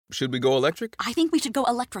Should we go electric? I think we should go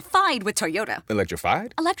electrified with Toyota.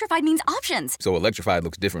 Electrified? Electrified means options. So electrified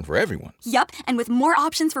looks different for everyone. Yup, and with more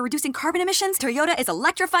options for reducing carbon emissions, Toyota is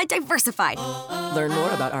electrified diversified. Learn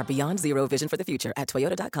more about our Beyond Zero vision for the future at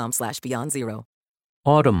toyota.com/Beyond Zero.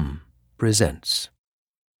 Autumn presents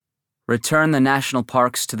Return the National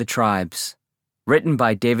Parks to the Tribes. Written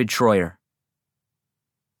by David Treuer.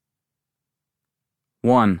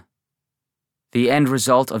 1. The end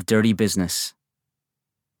result of dirty business.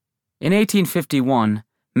 In 1851,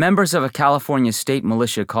 members of a California state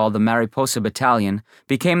militia called the Mariposa Battalion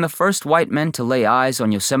became the first white men to lay eyes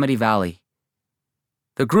on Yosemite Valley.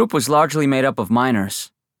 The group was largely made up of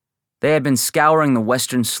miners. They had been scouring the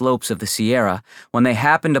western slopes of the Sierra when they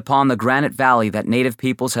happened upon the granite valley that native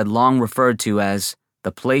peoples had long referred to as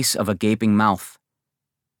the place of a gaping mouth.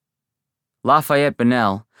 Lafayette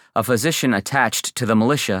Bonnell, a physician attached to the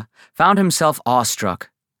militia, found himself awestruck.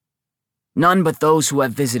 "None but those who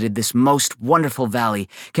have visited this most wonderful valley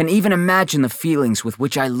can even imagine the feelings with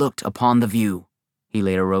which I looked upon the view," he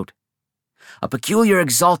later wrote. "A peculiar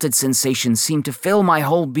exalted sensation seemed to fill my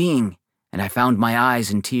whole being, and I found my eyes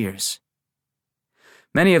in tears."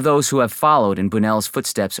 Many of those who have followed in Bunnell's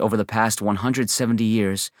footsteps over the past 170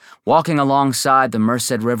 years, walking alongside the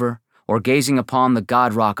Merced River or gazing upon the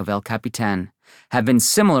God Rock of El Capitan, have been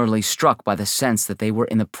similarly struck by the sense that they were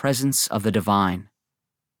in the presence of the divine.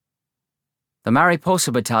 The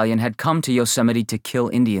Mariposa Battalion had come to Yosemite to kill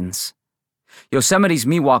Indians. Yosemite's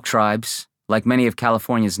Miwok tribes, like many of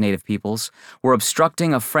California's native peoples, were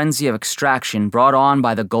obstructing a frenzy of extraction brought on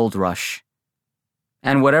by the gold rush.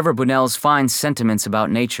 And whatever Bunnell's fine sentiments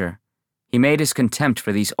about nature, he made his contempt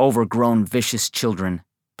for these overgrown, vicious children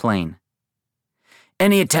plain.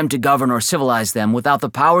 "Any attempt to govern or civilize them without the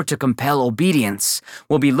power to compel obedience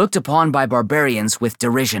will be looked upon by barbarians with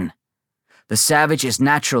derision. The savage is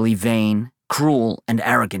naturally vain, cruel, and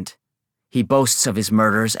arrogant. He boasts of his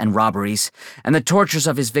murders and robberies, and the tortures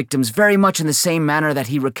of his victims very much in the same manner that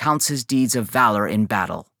he recounts his deeds of valor in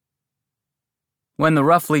battle." When the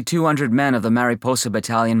roughly 200 men of the Mariposa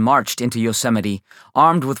Battalion marched into Yosemite,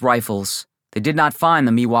 armed with rifles, they did not find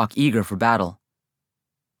the Miwok eager for battle.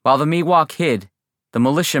 While the Miwok hid, the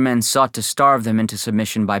militiamen sought to starve them into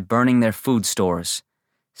submission by burning their food stores,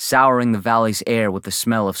 souring the valley's air with the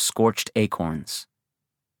smell of scorched acorns.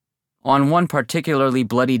 On one particularly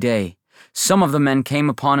bloody day, some of the men came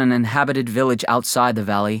upon an inhabited village outside the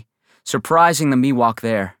valley, surprising the Miwok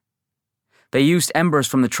there. They used embers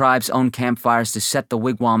from the tribe's own campfires to set the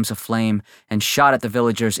wigwams aflame and shot at the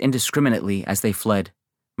villagers indiscriminately as they fled,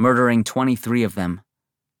 murdering 23 of them.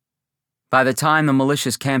 By the time the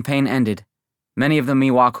militia's campaign ended, many of the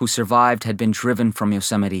Miwok who survived had been driven from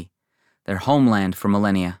Yosemite, their homeland for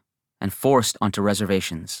millennia, and forced onto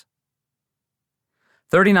reservations.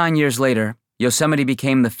 39 years later, Yosemite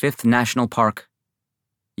became the 5th national park.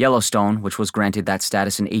 Yellowstone, which was granted that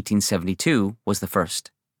status in 1872, was the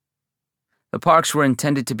first. The parks were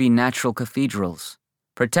intended to be natural cathedrals,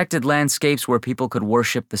 protected landscapes where people could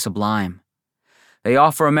worship the sublime. They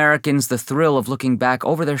offer Americans the thrill of looking back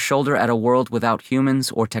over their shoulder at a world without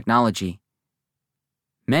humans or technology.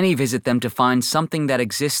 Many visit them to find something that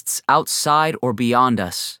exists outside or beyond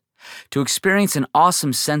us, to experience an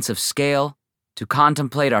awesome sense of scale, to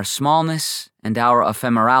contemplate our smallness and our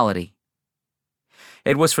ephemerality.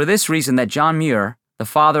 It was for this reason that John Muir, the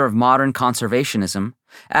father of modern conservationism,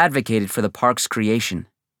 advocated for the park's creation.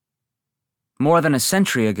 More than a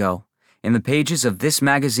century ago, in the pages of this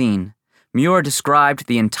magazine, Muir described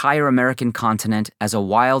the entire American continent as a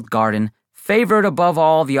wild garden favored above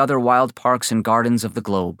all the other wild parks and gardens of the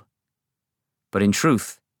globe. But in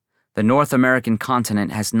truth, the North American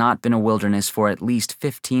continent has not been a wilderness for at least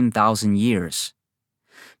 15,000 years.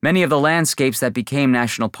 Many of the landscapes that became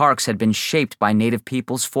national parks had been shaped by native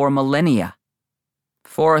peoples for millennia.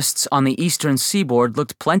 Forests on the eastern seaboard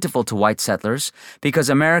looked plentiful to white settlers because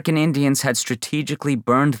American Indians had strategically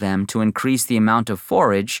burned them to increase the amount of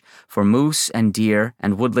forage for moose and deer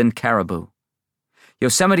and woodland caribou.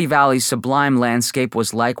 Yosemite Valley's sublime landscape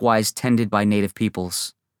was likewise tended by native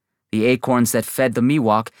peoples. The acorns that fed the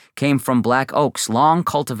Miwok came from black oaks long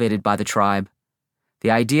cultivated by the tribe.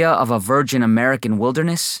 The idea of a virgin American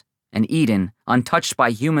wilderness, an Eden untouched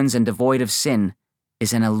by humans and devoid of sin,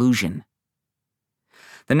 is an illusion.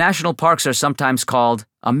 The national parks are sometimes called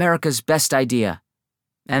America's best idea,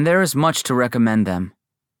 and there is much to recommend them.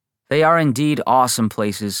 They are indeed awesome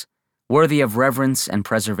places, worthy of reverence and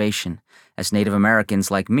preservation, as Native Americans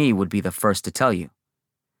like me would be the first to tell you.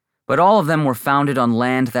 But all of them were founded on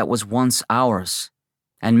land that was once ours,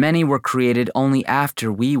 and many were created only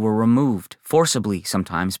after we were removed, forcibly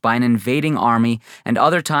sometimes, by an invading army and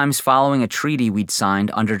other times following a treaty we'd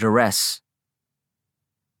signed under duress.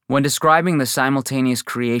 When describing the simultaneous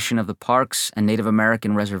creation of the parks and Native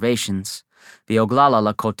American reservations, the Oglala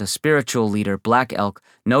Lakota spiritual leader Black Elk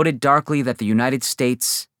noted darkly that the United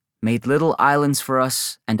States made little islands for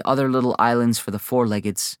us and other little islands for the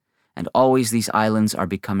four-leggeds, and always these islands are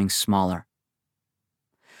becoming smaller.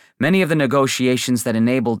 Many of the negotiations that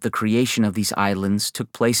enabled the creation of these islands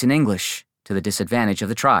took place in English, to the disadvantage of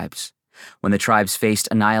the tribes. When the tribes faced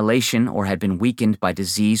annihilation or had been weakened by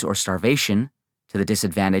disease or starvation, to the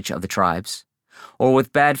disadvantage of the tribes, or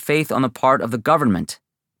with bad faith on the part of the government,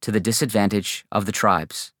 to the disadvantage of the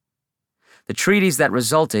tribes. The treaties that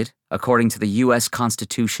resulted, according to the U.S.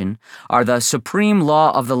 Constitution, are the supreme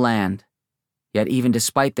law of the land. Yet even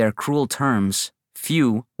despite their cruel terms,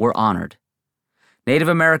 few were honored. Native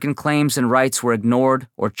American claims and rights were ignored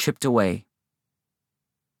or chipped away.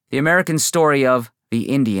 The American story of the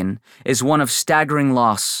Indian is one of staggering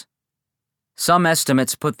loss. Some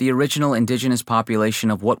estimates put the original indigenous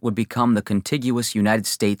population of what would become the contiguous United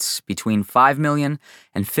States between 5 million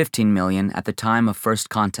and 15 million at the time of first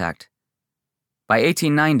contact. By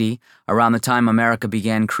 1890, around the time America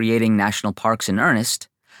began creating national parks in earnest,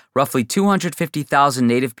 roughly 250,000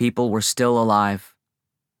 Native people were still alive.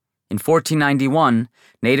 In 1491,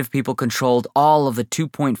 Native people controlled all of the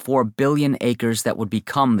 2.4 billion acres that would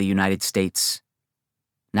become the United States.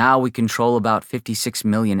 Now we control about 56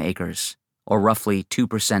 million acres, or roughly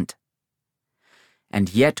 2%.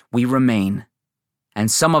 And yet we remain, and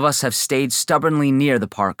some of us have stayed stubbornly near the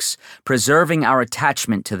parks, preserving our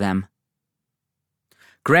attachment to them.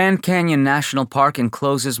 Grand Canyon National Park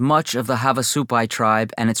encloses much of the Havasupai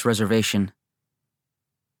tribe and its reservation.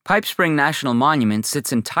 Pipe Spring National Monument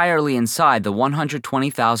sits entirely inside the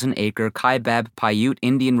 120,000-acre Kaibab Paiute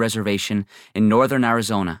Indian Reservation in northern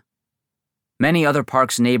Arizona. Many other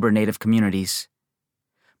parks neighbor Native communities.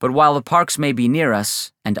 But while the parks may be near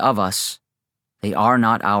us and of us, they are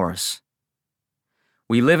not ours.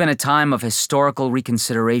 We live in a time of historical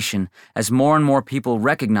reconsideration as more and more people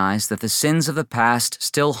recognize that the sins of the past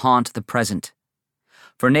still haunt the present.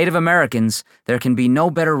 For Native Americans, there can be no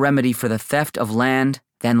better remedy for the theft of land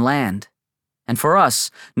than land. And for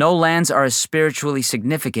us, no lands are as spiritually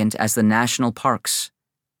significant as the national parks.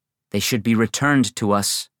 They should be returned to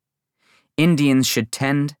us. Indians should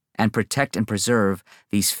tend and protect and preserve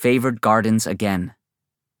these favored gardens again.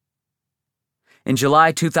 In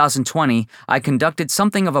July 2020, I conducted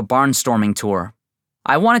something of a barnstorming tour.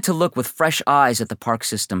 I wanted to look with fresh eyes at the park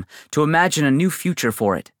system, to imagine a new future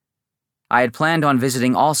for it. I had planned on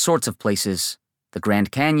visiting all sorts of places: the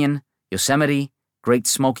Grand Canyon, Yosemite, Great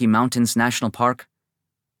Smoky Mountains National Park.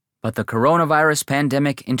 But the coronavirus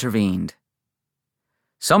pandemic intervened.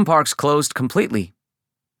 Some parks closed completely,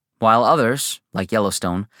 while others, like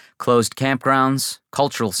Yellowstone, closed campgrounds,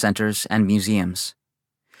 cultural centers, and museums.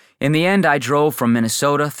 In the end, I drove from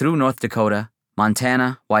Minnesota through North Dakota,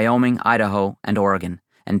 Montana, Wyoming, Idaho, and Oregon,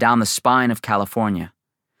 and down the spine of California.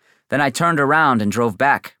 Then I turned around and drove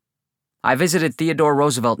back. I visited Theodore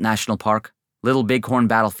Roosevelt National Park, Little Bighorn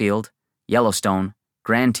Battlefield, Yellowstone,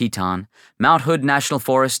 Grand Teton, Mount Hood National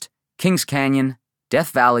Forest, Kings Canyon,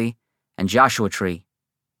 Death Valley, and Joshua Tree.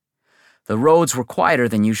 The roads were quieter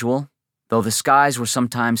than usual, though the skies were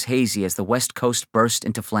sometimes hazy as the West Coast burst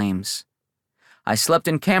into flames. I slept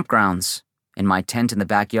in campgrounds, in my tent in the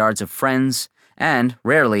backyards of friends, and,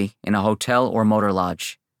 rarely, in a hotel or motor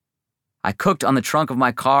lodge. I cooked on the trunk of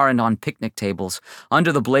my car and on picnic tables,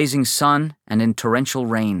 under the blazing sun and in torrential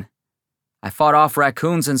rain. I fought off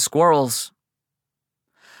raccoons and squirrels.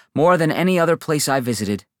 More than any other place I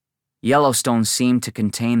visited, Yellowstone seemed to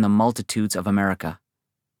contain the multitudes of America.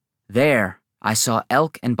 There, I saw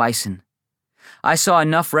elk and bison. I saw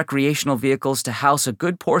enough recreational vehicles to house a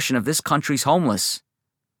good portion of this country's homeless.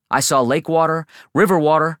 I saw lake water, river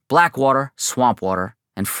water, black water, swamp water,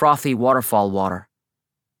 and frothy waterfall water.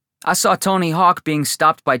 I saw Tony Hawk being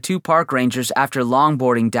stopped by 2 park rangers after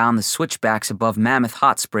longboarding down the switchbacks above Mammoth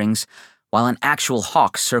Hot Springs, while an actual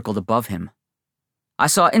hawk circled above him. I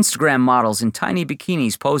saw Instagram models in tiny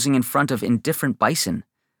bikinis posing in front of indifferent bison.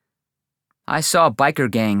 I saw biker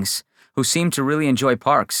gangs who seemed to really enjoy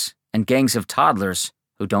parks, and gangs of toddlers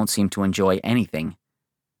who don't seem to enjoy anything.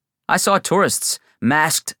 I saw tourists,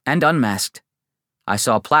 masked and unmasked. I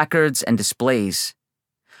saw placards and displays.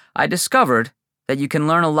 I discovered that you can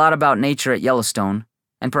learn a lot about nature at Yellowstone,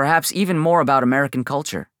 and perhaps even more about American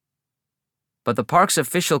culture. But the park's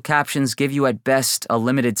official captions give you at best a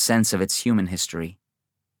limited sense of its human history.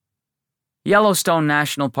 Yellowstone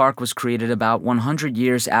National Park was created about 100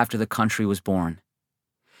 years after the country was born.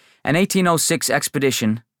 An 1806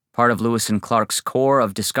 expedition, part of Lewis and Clark's Corps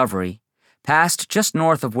of Discovery, passed just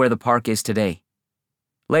north of where the park is today.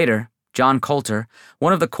 Later, John Coulter,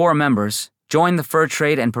 one of the Corps members, joined the fur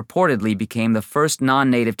trade and purportedly became the first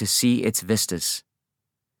non-native to see its vistas.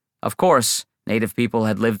 Of course, native people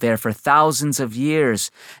had lived there for thousands of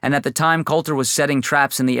years, and at the time Coulter was setting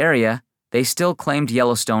traps in the area, they still claimed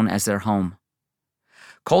Yellowstone as their home.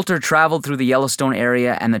 Coulter traveled through the Yellowstone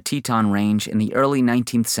area and the Teton Range in the early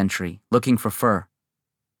 19th century, looking for fur.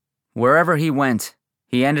 Wherever he went,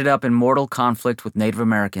 he ended up in mortal conflict with Native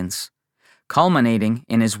Americans, culminating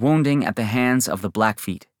in his wounding at the hands of the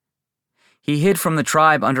Blackfeet. He hid from the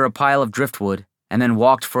tribe under a pile of driftwood and then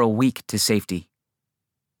walked for a week to safety.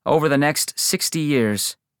 Over the next 60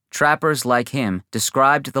 years, trappers like him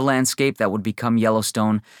described the landscape that would become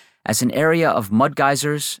Yellowstone as an area of mud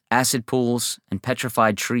geysers, acid pools, and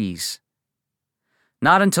petrified trees.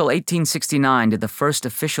 Not until 1869 did the first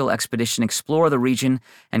official expedition explore the region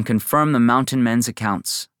and confirm the mountain men's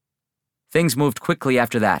accounts. Things moved quickly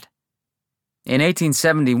after that. In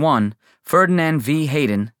 1871, Ferdinand V.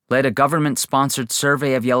 Hayden led a government-sponsored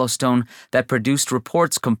survey of Yellowstone that produced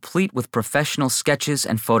reports complete with professional sketches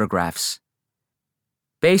and photographs.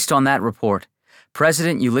 Based on that report,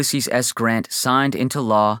 President Ulysses S. Grant signed into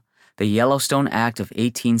law the Yellowstone Act of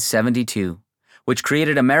 1872, which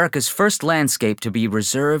created America's first landscape to be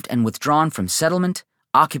reserved and withdrawn from settlement,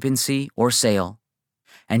 occupancy, or sale,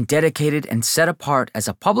 and dedicated and set apart as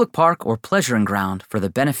a public park or pleasuring ground for the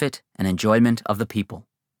benefit and enjoyment of the people.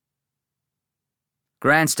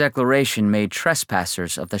 Grant's declaration made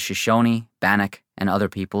trespassers of the Shoshone, Bannock, and other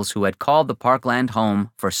peoples who had called the parkland home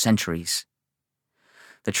for centuries.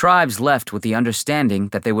 The tribes left with the understanding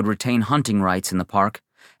that they would retain hunting rights in the park,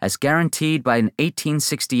 as guaranteed by an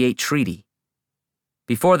 1868 treaty.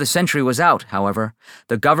 Before the century was out, however,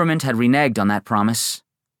 the government had reneged on that promise.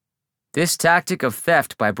 This tactic of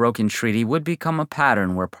theft by broken treaty would become a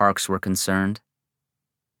pattern where parks were concerned.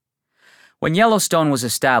 When Yellowstone was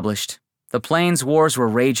established, the Plains Wars were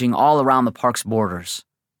raging all around the park's borders.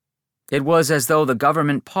 It was as though the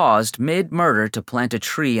government paused mid-murder to plant a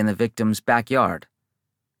tree in the victim's backyard.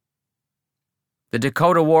 The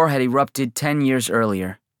Dakota War had erupted 10 years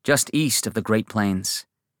earlier, just east of the Great Plains.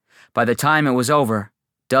 By the time it was over,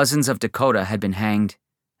 dozens of Dakota had been hanged,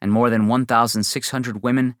 and more than 1,600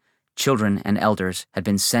 women, children, and elders had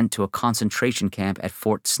been sent to a concentration camp at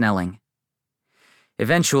Fort Snelling.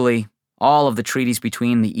 Eventually, all of the treaties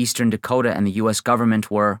between the Eastern Dakota and the U.S.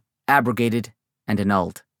 government were abrogated and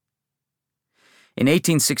annulled. In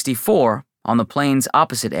 1864, on the plains'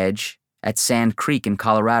 opposite edge, at Sand Creek in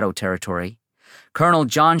Colorado Territory, Colonel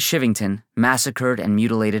John Shivington massacred and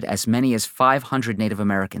mutilated as many as 500 Native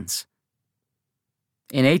Americans.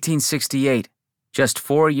 In 1868, just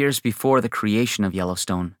 4 years before the creation of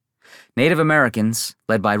Yellowstone, Native Americans,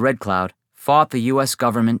 led by Red Cloud, fought the U.S.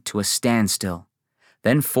 government to a standstill,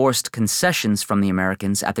 then forced concessions from the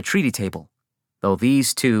Americans at the treaty table, though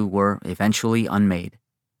these too were eventually unmade.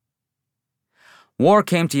 War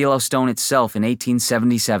came to Yellowstone itself in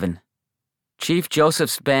 1877. Chief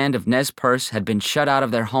Joseph's band of Nez Perce had been shut out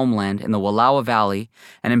of their homeland in the Wallowa Valley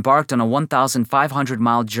and embarked on a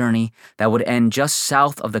 1,500-mile journey that would end just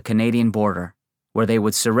south of the Canadian border, where they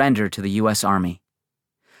would surrender to the U.S. Army.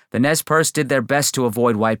 The Nez Perce did their best to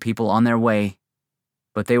avoid white people on their way,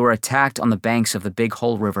 but they were attacked on the banks of the Big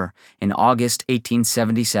Hole River in August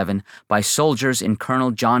 1877 by soldiers in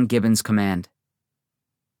Colonel John Gibbons' command.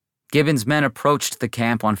 Gibbons' men approached the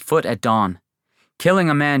camp on foot at dawn, killing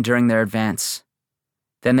a man during their advance.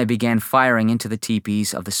 Then they began firing into the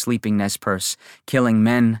teepees of the sleeping Nez Perce, killing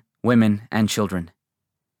men, women, and children.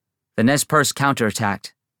 The Nez Perce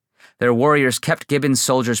counterattacked. Their warriors kept Gibbons'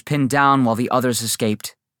 soldiers pinned down while the others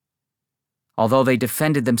escaped. Although they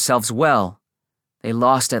defended themselves well, they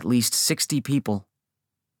lost at least 60 people.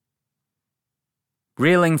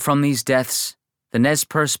 Reeling from these deaths, the Nez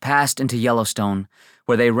Perce passed into Yellowstone,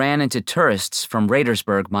 where they ran into tourists from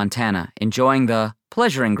Raidersburg, Montana, enjoying the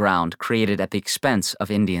pleasuring ground created at the expense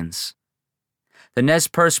of Indians. The Nez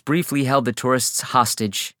Perce briefly held the tourists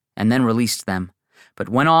hostage and then released them, but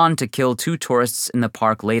went on to kill 2 tourists in the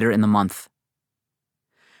park later in the month.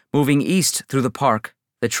 Moving east through the park,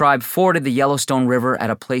 the tribe forded the Yellowstone River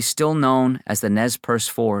at a place still known as the Nez Perce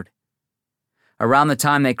Ford. Around the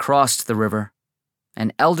time they crossed the river,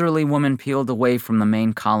 an elderly woman peeled away from the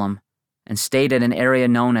main column and stayed at an area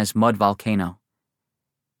known as Mud Volcano.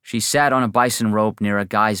 She sat on a bison robe near a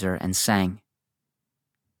geyser and sang.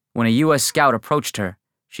 When a U.S. scout approached her,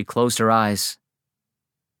 she closed her eyes.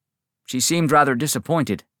 She seemed rather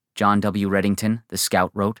disappointed, John W. Reddington, the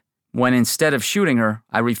scout, wrote, when instead of shooting her,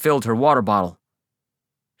 I refilled her water bottle.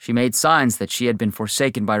 She made signs that she had been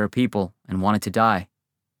forsaken by her people and wanted to die.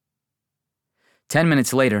 10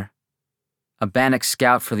 minutes later, a Bannock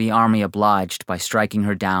scout for the army obliged by striking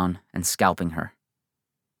her down and scalping her.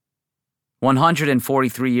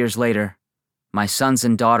 143 years later, my sons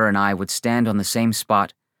and daughter and I would stand on the same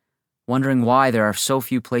spot, wondering why there are so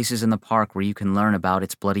few places in the park where you can learn about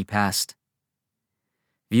its bloody past.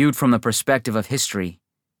 Viewed from the perspective of history,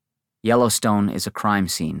 Yellowstone is a crime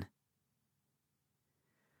scene.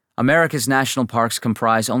 America's national parks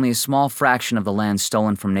comprise only a small fraction of the land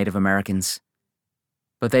stolen from Native Americans,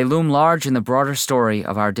 but they loom large in the broader story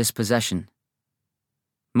of our dispossession.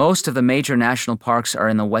 Most of the major national parks are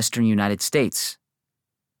in the western United States.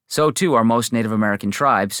 So too are most Native American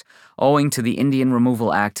tribes, owing to the Indian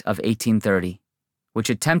Removal Act of 1830,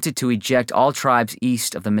 which attempted to eject all tribes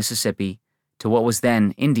east of the Mississippi to what was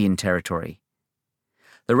then Indian Territory.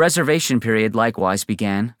 The reservation period likewise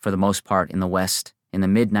began, for the most part in the West, in the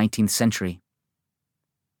mid-19th century.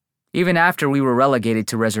 Even after we were relegated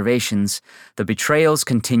to reservations, the betrayals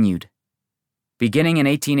continued. Beginning in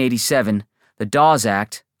 1887, the Dawes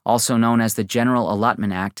Act, also known as the General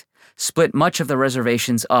Allotment Act, split much of the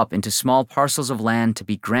reservations up into small parcels of land to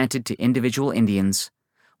be granted to individual Indians,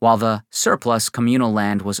 while the surplus communal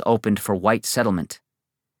land was opened for white settlement.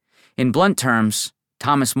 In blunt terms,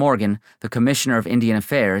 Thomas Morgan, the Commissioner of Indian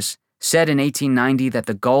Affairs, said in 1890 that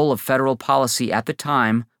the goal of federal policy at the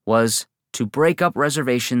time was to break up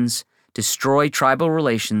reservations, destroy tribal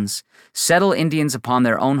relations, settle Indians upon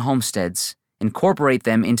their own homesteads, incorporate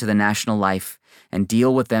them into the national life, and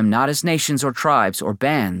deal with them not as nations or tribes or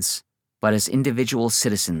bands, but as individual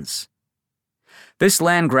citizens. This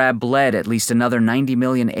land grab bled at least another 90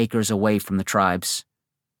 million acres away from the tribes,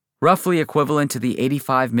 roughly equivalent to the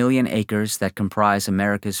 85 million acres that comprise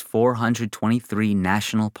America's 423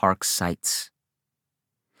 national park sites.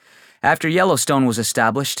 After Yellowstone was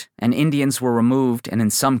established and Indians were removed and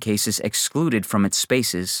in some cases excluded from its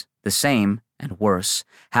spaces, the same, and worse,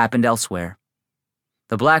 happened elsewhere.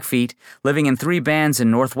 The Blackfeet, living in 3 bands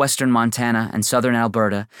in northwestern Montana and southern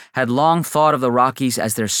Alberta, had long thought of the Rockies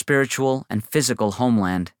as their spiritual and physical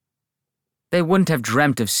homeland. They wouldn't have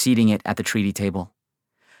dreamt of seating it at the treaty table.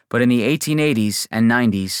 But in the 1880s and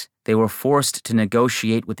 90s, they were forced to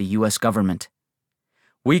negotiate with the U.S. government.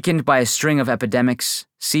 Weakened by a string of epidemics,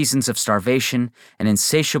 seasons of starvation, and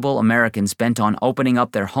insatiable Americans bent on opening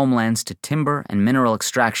up their homelands to timber and mineral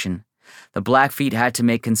extraction, the Blackfeet had to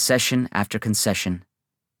make concession after concession.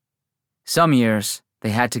 Some years, they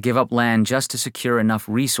had to give up land just to secure enough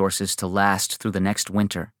resources to last through the next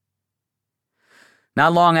winter.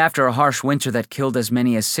 Not long after a harsh winter that killed as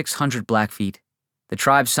many as 600 Blackfeet, the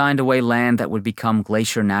tribe signed away land that would become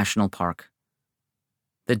Glacier National Park.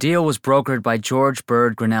 The deal was brokered by George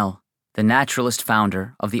Bird Grinnell, the naturalist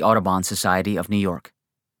founder of the Audubon Society of New York.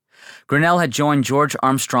 Grinnell had joined George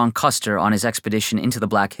Armstrong Custer on his expedition into the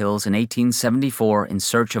Black Hills in 1874 in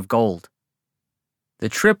search of gold. The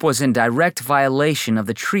trip was in direct violation of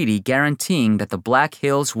the treaty guaranteeing that the Black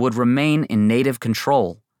Hills would remain in native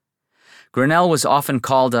control. Grinnell was often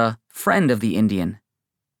called a friend of the Indian,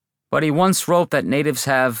 but he once wrote that natives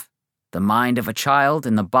have the mind of a child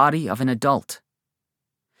and the body of an adult.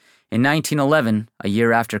 In 1911, a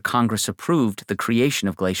year after Congress approved the creation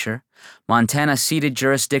of Glacier, Montana ceded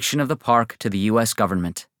jurisdiction of the park to the U.S.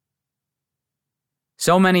 government.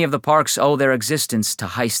 So many of the parks owe their existence to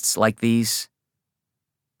heists like these.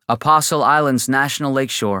 Apostle Island's National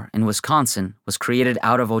Lakeshore in Wisconsin was created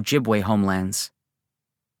out of Ojibwe homelands.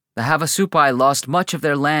 The Havasupai lost much of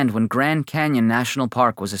their land when Grand Canyon National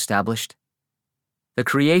Park was established. The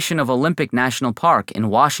creation of Olympic National Park in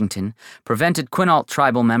Washington prevented Quinault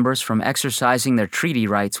tribal members from exercising their treaty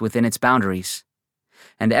rights within its boundaries.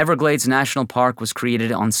 And Everglades National Park was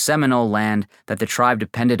created on Seminole land that the tribe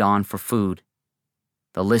depended on for food.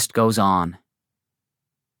 The list goes on.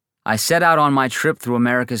 I set out on my trip through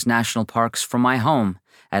America's national parks from my home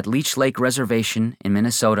at Leech Lake Reservation in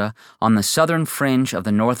Minnesota on the southern fringe of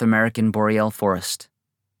the North American boreal forest.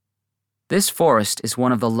 This forest is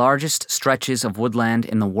one of the largest stretches of woodland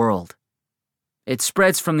in the world. It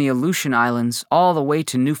spreads from the Aleutian Islands all the way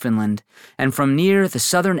to Newfoundland and from near the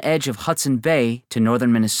southern edge of Hudson Bay to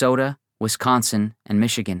northern Minnesota, Wisconsin, and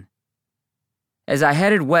Michigan. As I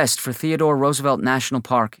headed west for Theodore Roosevelt National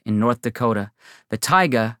Park in North Dakota, the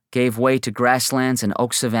taiga gave way to grasslands and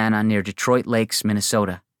oak savanna near Detroit Lakes,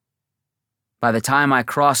 Minnesota. By the time I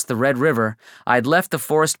crossed the Red River, I had left the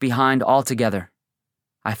forest behind altogether.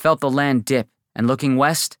 I felt the land dip, and looking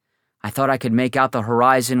west, I thought I could make out the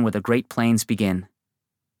horizon where the Great Plains begin.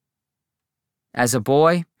 As a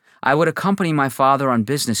boy, I would accompany my father on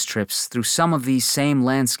business trips through some of these same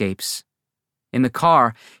landscapes. In the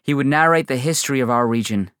car, he would narrate the history of our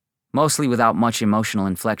region, mostly without much emotional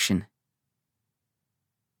inflection.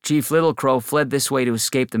 Chief Little Crow fled this way to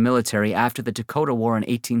escape the military after the Dakota War in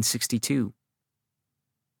 1862.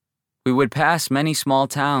 We would pass many small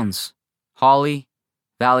towns, Hawley,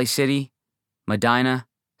 Valley City, Medina,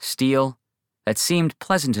 Steele, that seemed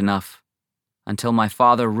pleasant enough, until my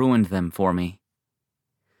father ruined them for me.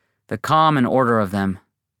 The calm and order of them,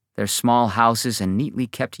 their small houses and neatly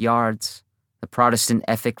kept yards, the Protestant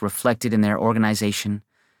ethic reflected in their organization,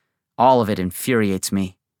 all of it infuriates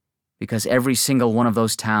me, because every single one of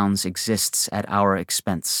those towns exists at our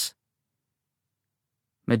expense.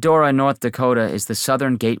 Medora, North Dakota is the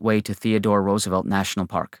southern gateway to Theodore Roosevelt National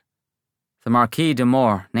Park. The Marquis de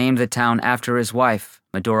Moore named the town after his wife,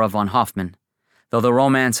 Medora von Hoffman, though the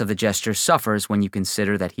romance of the gesture suffers when you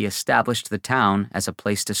consider that he established the town as a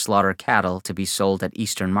place to slaughter cattle to be sold at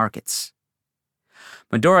eastern markets.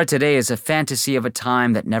 Medora today is a fantasy of a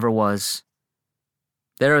time that never was.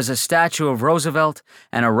 There is a statue of Roosevelt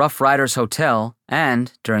and a Rough Riders Hotel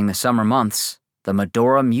and, during the summer months, the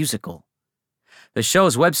Medora Musical. The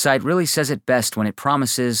show's website really says it best when it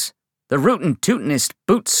promises, "The rootin' tootin'est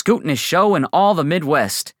boot scootin'est show in all the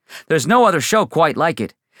Midwest. There's no other show quite like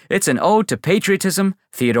it. It's an ode to patriotism,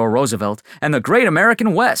 Theodore Roosevelt, and the great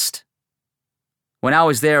American West." When I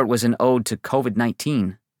was there, it was an ode to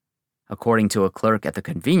COVID-19. According to a clerk at the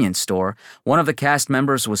convenience store, one of the cast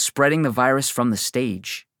members was spreading the virus from the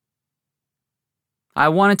stage. I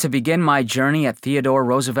wanted to begin my journey at Theodore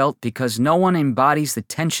Roosevelt because no one embodies the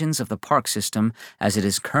tensions of the park system as it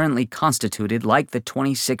is currently constituted like the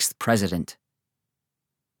 26th president.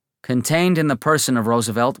 Contained in the person of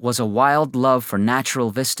Roosevelt was a wild love for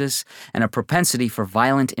natural vistas and a propensity for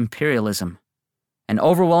violent imperialism, an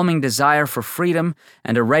overwhelming desire for freedom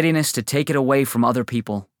and a readiness to take it away from other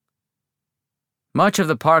people. Much of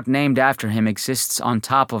the park named after him exists on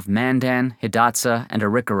top of Mandan, Hidatsa, and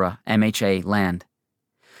Arikara MHA land.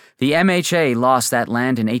 The MHA lost that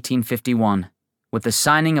land in 1851 with the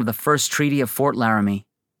signing of the first Treaty of Fort Laramie.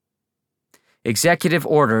 Executive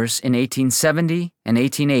orders in 1870 and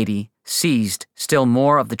 1880 seized still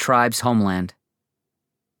more of the tribe's homeland.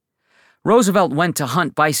 Roosevelt went to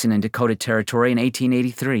hunt bison in Dakota Territory in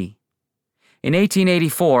 1883. In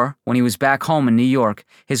 1884, when he was back home in New York,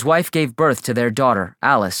 his wife gave birth to their daughter,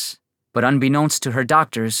 Alice, but unbeknownst to her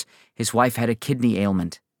doctors, his wife had a kidney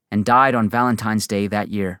ailment and died on Valentine's Day that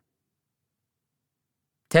year.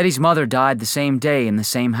 Teddy's mother died the same day in the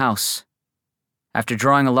same house. After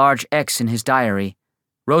drawing a large X in his diary,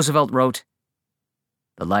 Roosevelt wrote,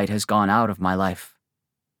 "The light has gone out of my life."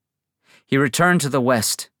 He returned to the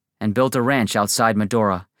West and built a ranch outside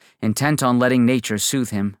Medora, intent on letting nature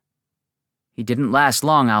soothe him. He didn't last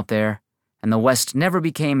long out there, and the West never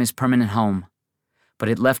became his permanent home, but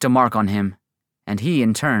it left a mark on him, and he,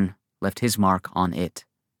 in turn, left his mark on it.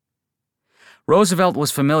 Roosevelt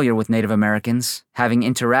was familiar with Native Americans, having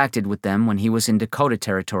interacted with them when he was in Dakota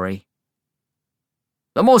Territory.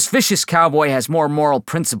 "The most vicious cowboy has more moral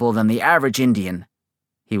principle than the average Indian,"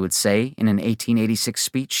 he would say in an 1886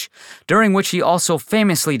 speech, during which he also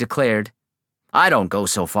famously declared, "I don't go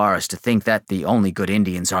so far as to think that the only good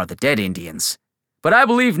Indians are the dead Indians, but I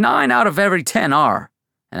believe 9 out of every 10 are,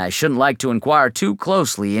 and I shouldn't like to inquire too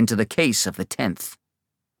closely into the case of the 10th.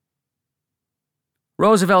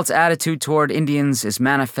 Roosevelt's attitude toward Indians is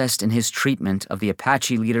manifest in his treatment of the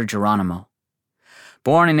Apache leader Geronimo.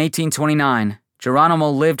 Born in 1829, Geronimo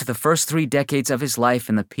lived the first 3 decades of his life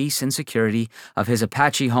in the peace and security of his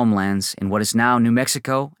Apache homelands in what is now New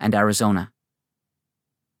Mexico and Arizona.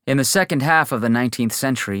 In the second half of the 19th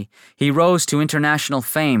century, he rose to international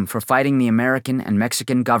fame for fighting the American and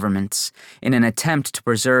Mexican governments in an attempt to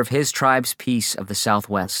preserve his tribe's peace of the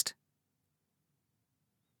Southwest.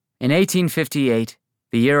 In 1858,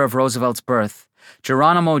 the year of Roosevelt's birth,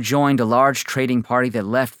 Geronimo joined a large trading party that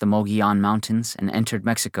left the Mogollon Mountains and entered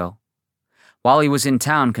Mexico. While he was in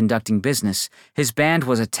town conducting business, his band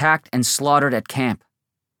was attacked and slaughtered at camp.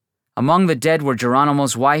 Among the dead were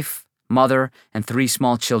Geronimo's wife, mother, and 3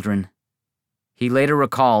 small children. He later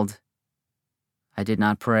recalled, "I did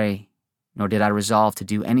not pray, nor did I resolve to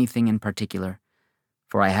do anything in particular,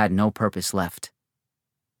 for I had no purpose left."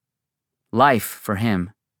 Life, for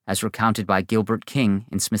him, as recounted by Gilbert King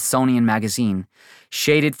in Smithsonian Magazine,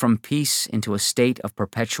 shaded from peace into a state of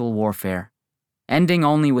perpetual warfare, ending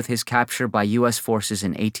only with his capture by U.S. forces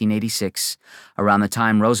in 1886, around the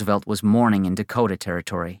time Roosevelt was mourning in Dakota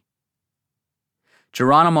Territory.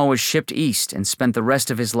 Geronimo was shipped east and spent the rest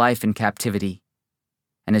of his life in captivity,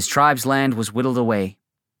 and his tribe's land was whittled away.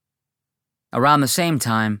 Around the same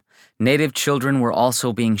time, Native children were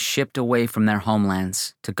also being shipped away from their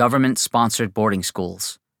homelands to government-sponsored boarding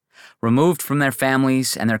schools, removed from their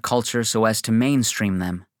families and their culture so as to mainstream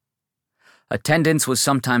them. Attendance was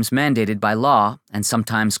sometimes mandated by law and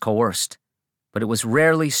sometimes coerced, but it was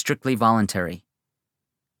rarely strictly voluntary.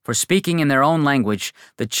 For speaking in their own language,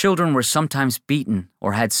 the children were sometimes beaten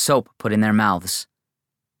or had soap put in their mouths.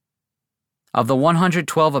 Of the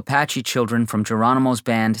 112 Apache children from Geronimo's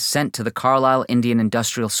band sent to the Carlisle Indian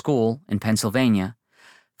Industrial School in Pennsylvania,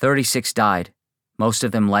 36 died, most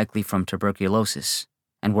of them likely from tuberculosis,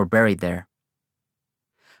 and were buried there.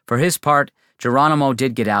 For his part, Geronimo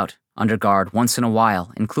did get out, under guard, once in a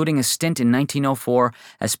while, including a stint in 1904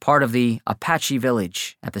 as part of the Apache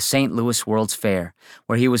Village at the St. Louis World's Fair,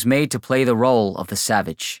 where he was made to play the role of the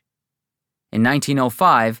savage. In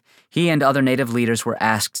 1905, he and other Native leaders were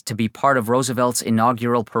asked to be part of Roosevelt's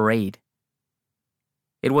inaugural parade.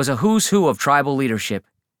 It was a who's who of tribal leadership,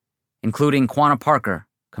 including Quanah Parker,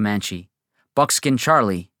 Comanche, Buckskin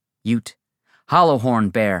Charlie, Ute,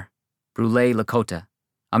 Hollowhorn Bear, Brule Lakota,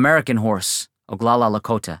 American Horse, Oglala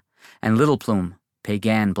Lakota, and Little Plume,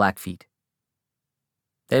 Piegan Blackfeet.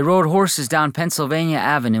 They rode horses down Pennsylvania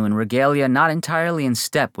Avenue in regalia not entirely in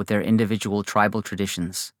step with their individual tribal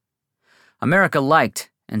traditions. America liked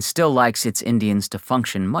and still likes its Indians to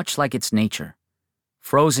function much like its nature,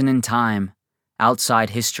 frozen in time,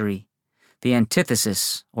 outside history, the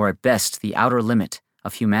antithesis, or at best the outer limit,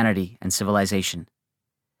 of humanity and civilization.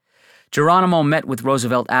 Geronimo met with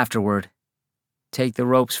Roosevelt afterward. "Take the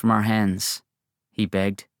ropes from our hands," he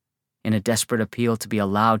begged, in a desperate appeal to be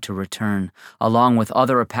allowed to return, along with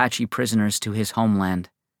other Apache prisoners, to his homeland.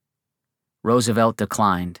 Roosevelt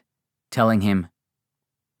declined, telling him,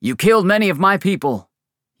 "You killed many of my people.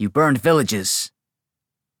 You burned villages."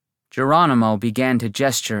 Geronimo began to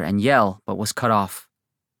gesture and yell, but was cut off.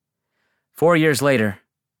 4 years later,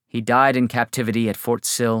 he died in captivity at Fort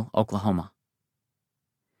Sill, Oklahoma.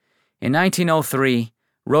 In 1903,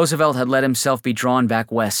 Roosevelt had let himself be drawn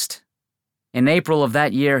back west. In April of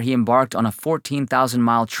that year, he embarked on a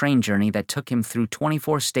 14,000-mile train journey that took him through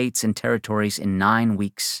 24 states and territories in 9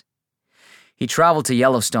 weeks. He traveled to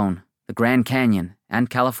Yellowstone, the Grand Canyon, and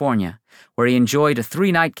California, where he enjoyed a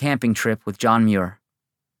 3-night camping trip with John Muir.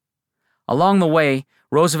 Along the way,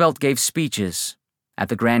 Roosevelt gave speeches at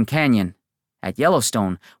the Grand Canyon, at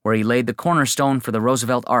Yellowstone, where he laid the cornerstone for the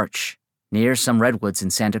Roosevelt Arch, near some redwoods in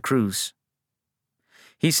Santa Cruz.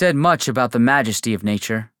 He said much about the majesty of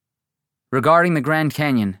nature. Regarding the Grand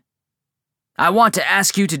Canyon, "I want to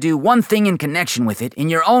ask you to do one thing in connection with it, in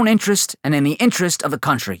your own interest and in the interest of the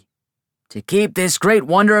country. To keep this great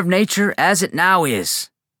wonder of nature as it now is.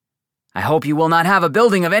 I hope you will not have a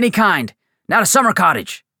building of any kind, not a summer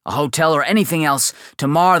cottage, a hotel, or anything else, to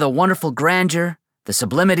mar the wonderful grandeur, the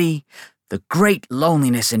sublimity, the great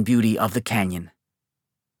loneliness and beauty of the canyon."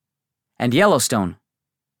 And Yellowstone.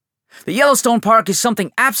 "The Yellowstone Park is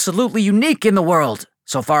something absolutely unique in the world,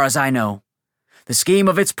 so far as I know. The scheme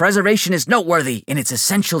of its preservation is noteworthy in its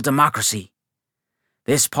essential democracy.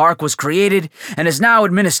 This park was created and is now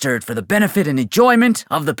administered for the benefit and enjoyment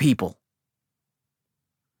of the people."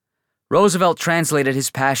 Roosevelt translated his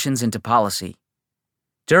passions into policy.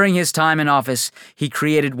 During his time in office, he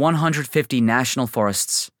created 150 national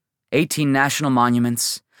forests, 18 national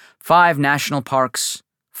monuments, 5 national parks,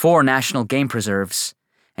 4 national game preserves,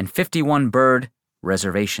 and 51 bird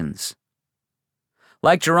reservations.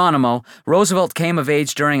 Like Geronimo, Roosevelt came of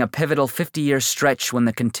age during a pivotal 50-year stretch when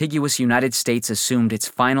the contiguous United States assumed its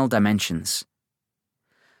final dimensions.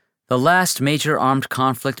 The last major armed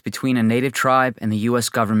conflict between a native tribe and the U.S.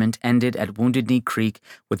 government ended at Wounded Knee Creek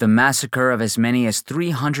with the massacre of as many as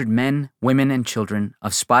 300 men, women, and children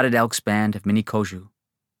of Spotted Elk's band of Minikoju.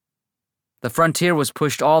 The frontier was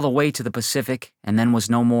pushed all the way to the Pacific and then was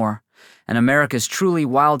no more, and America's truly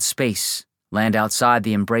wild space, land outside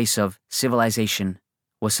the embrace of civilization,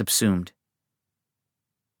 was subsumed.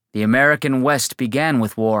 The American West began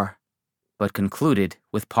with war, but concluded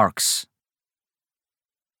with parks.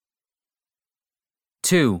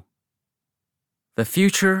 2. The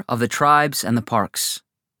future of the tribes and the parks.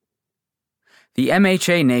 The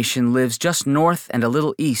MHA Nation lives just north and a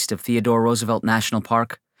little east of Theodore Roosevelt National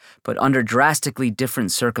Park, but under drastically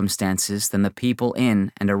different circumstances than the people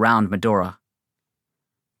in and around Medora.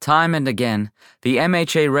 Time and again, the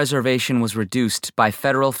MHA reservation was reduced by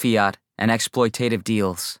federal fiat and exploitative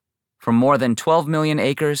deals, from more than 12 million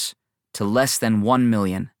acres to less than 1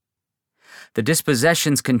 million. The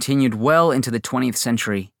dispossessions continued well into the 20th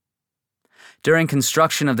century. During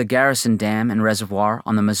construction of the Garrison Dam and Reservoir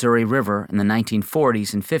on the Missouri River in the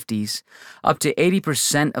 1940s and 50s, up to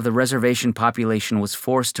 80% of the reservation population was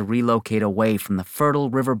forced to relocate away from the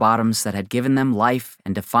fertile river bottoms that had given them life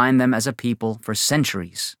and defined them as a people for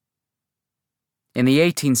centuries. In the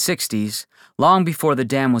 1860s, long before the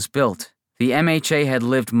dam was built, the MHA had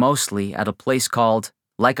lived mostly at a place called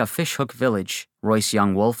Like a Fishhook Village, Royce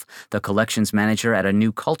Young Wolf, the collections manager at a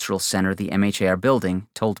new cultural center the MHA are building,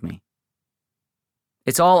 told me.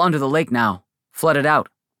 "It's all under the lake now, flooded out,"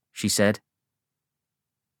 she said.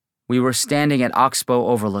 We were standing at Oxbow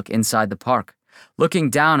Overlook inside the park, looking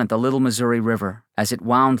down at the Little Missouri River as it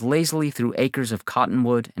wound lazily through acres of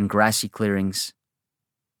cottonwood and grassy clearings.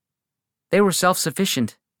 "They were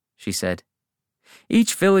self-sufficient," she said.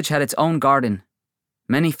 "Each village had its own garden.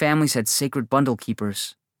 Many families had sacred bundle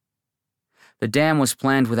keepers." The dam was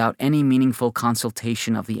planned without any meaningful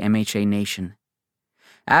consultation of the MHA nation.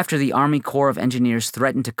 After the Army Corps of Engineers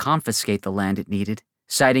threatened to confiscate the land it needed,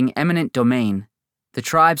 citing eminent domain, the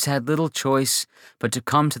tribes had little choice but to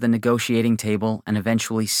come to the negotiating table and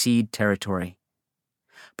eventually cede territory.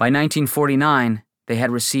 By 1949, they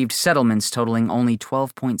had received settlements totaling only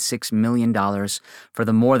 $12.6 million for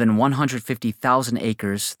the more than 150,000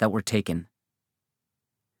 acres that were taken.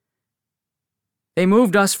 "They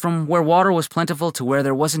moved us from where water was plentiful to where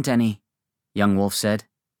there wasn't any," Young Wolf said.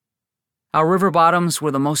 "Our river bottoms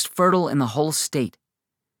were the most fertile in the whole state.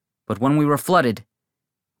 But when we were flooded,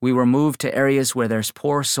 we were moved to areas where there's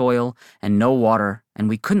poor soil and no water, and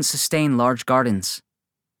we couldn't sustain large gardens.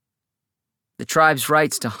 The tribe's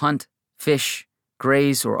rights to hunt, fish,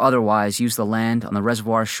 graze, or otherwise use the land on the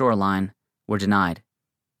reservoir shoreline were denied."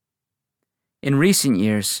 In recent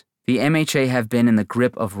years, the MHA have been in the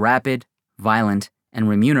grip of rapid, violent, and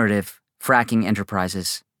remunerative fracking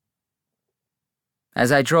enterprises. As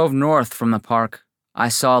I drove north from the park, I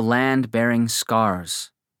saw land bearing scars.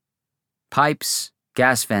 Pipes,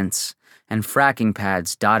 gas vents, and fracking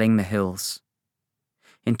pads dotting the hills.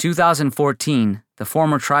 In 2014, the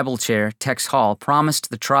former tribal chair, Tex Hall, promised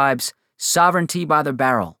the tribes sovereignty by the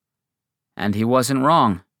barrel. And he wasn't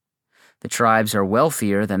wrong. The tribes are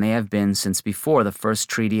wealthier than they have been since before the first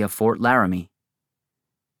treaty of Fort Laramie.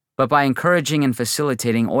 But by encouraging and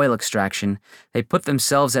facilitating oil extraction, they put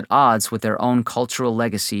themselves at odds with their own cultural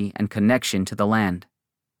legacy and connection to the land.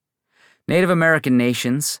 Native American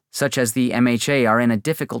nations, such as the MHA, are in a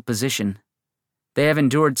difficult position. They have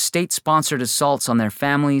endured state-sponsored assaults on their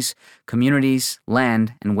families, communities,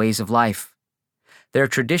 land, and ways of life. Their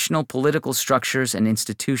traditional political structures and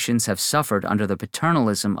institutions have suffered under the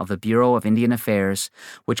paternalism of the Bureau of Indian Affairs,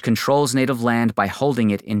 which controls native land by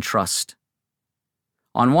holding it in trust.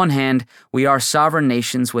 On one hand, we are sovereign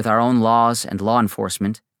nations with our own laws and law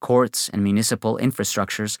enforcement, courts, and municipal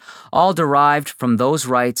infrastructures, all derived from those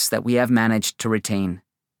rights that we have managed to retain.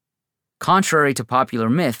 Contrary to popular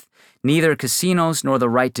myth, neither casinos nor the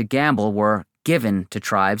right to gamble were given to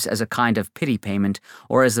tribes as a kind of pity payment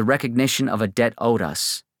or as the recognition of a debt owed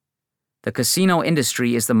us. The casino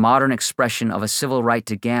industry is the modern expression of a civil right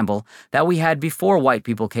to gamble that we had before white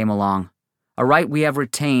people came along, a right we have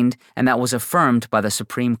retained and that was affirmed by the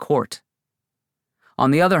Supreme Court.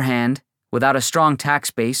 On the other hand, without a strong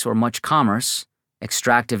tax base or much commerce,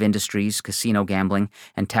 extractive industries, casino gambling,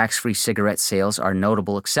 and tax-free cigarette sales are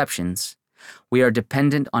notable exceptions, we are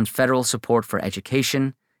dependent on federal support for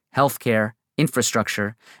education, healthcare,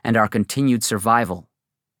 infrastructure, and our continued survival.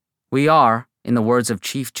 We are, in the words of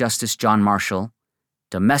Chief Justice John Marshall,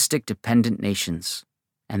 domestic dependent nations,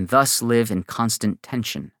 and thus live in constant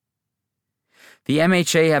tension. The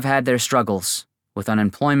MHA have had their struggles with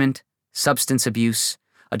unemployment, substance abuse,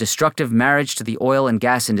 a destructive marriage to the oil and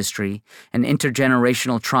gas industry, and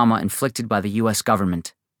intergenerational trauma inflicted by the U.S.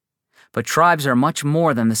 government. But tribes are much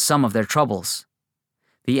more than the sum of their troubles.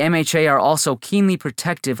 The MHA are also keenly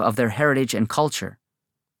protective of their heritage and culture.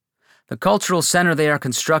 The cultural center they are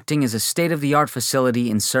constructing is a state-of-the-art facility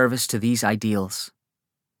in service to these ideals.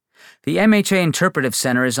 The MHA Interpretive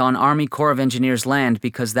Center is on Army Corps of Engineers land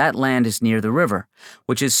because that land is near the river,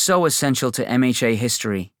 which is so essential to MHA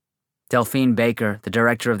history. Delphine Baker, the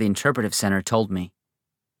director of the Interpretive Center, told me.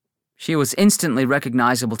 She was instantly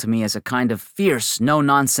recognizable to me as a kind of fierce,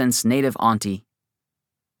 no-nonsense native auntie.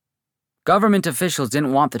 Government officials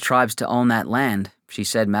didn't want the tribes to own that land, she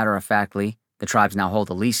said matter-of-factly. The tribes now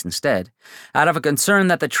hold a lease instead, out of a concern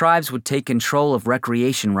that the tribes would take control of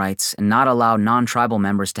recreation rights and not allow non-tribal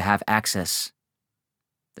members to have access.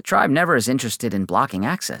 The tribe never is interested in blocking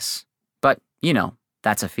access, but,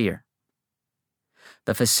 that's a fear.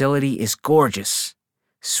 The facility is gorgeous.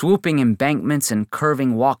 Swooping embankments and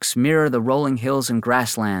curving walks mirror the rolling hills and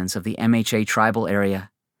grasslands of the MHA tribal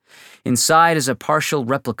area. Inside is a partial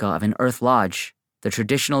replica of an earth lodge, the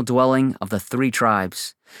traditional dwelling of the 3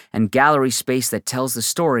 tribes, and gallery space that tells the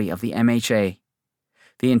story of the MHA.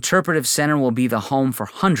 The interpretive center will be the home for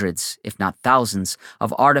hundreds, if not thousands,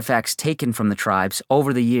 of artifacts taken from the tribes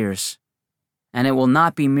over the years. And it will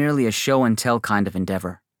not be merely a show and tell kind of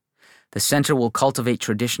endeavor. The center will cultivate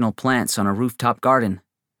traditional plants on a rooftop garden.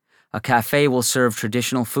 A cafe will serve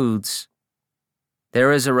traditional foods.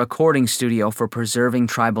 There is a recording studio for preserving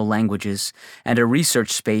tribal languages and a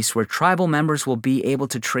research space where tribal members will be able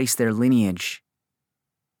to trace their lineage.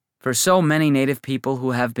 For so many Native people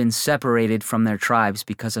who have been separated from their tribes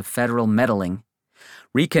because of federal meddling,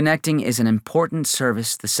 reconnecting is an important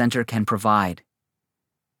service the center can provide.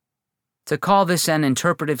 To call this an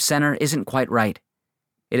interpretive center isn't quite right.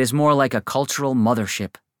 It is more like a cultural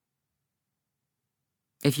mothership.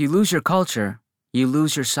 If you lose your culture, you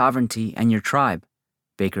lose your sovereignty and your tribe,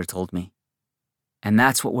 Baker told me. And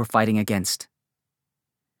that's what we're fighting against.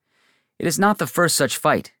 It is not the first such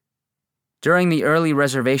fight. During the early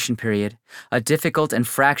reservation period, a difficult and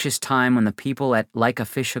fractious time when the people at Like a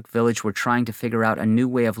Fishhook village were trying to figure out a new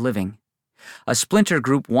way of living, a splinter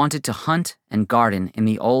group wanted to hunt and garden in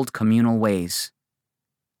the old communal ways.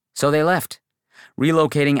 So they left,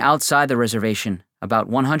 relocating outside the reservation, about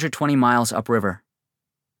 120 miles upriver.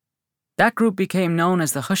 That group became known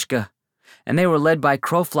as the Hushka, and they were led by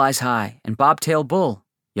Crowflies High and Bobtail Bull,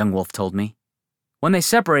 Young Wolf told me. When they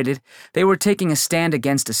separated, they were taking a stand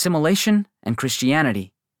against assimilation and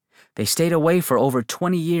Christianity. They stayed away for over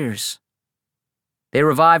 20 years. They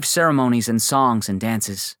revived ceremonies and songs and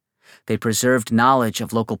dances. They preserved knowledge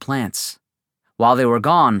of local plants. While they were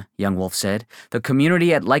gone, Young Wolf said, the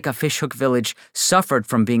community at Like a Fishhook village suffered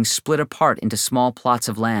from being split apart into small plots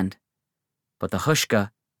of land. But the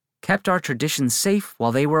Hushka kept our traditions safe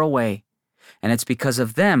while they were away, and it's because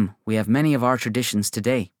of them we have many of our traditions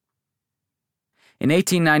today. In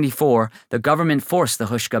 1894, the government forced the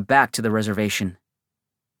Hushka back to the reservation.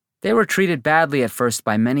 They were treated badly at first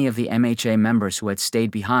by many of the MHA members who had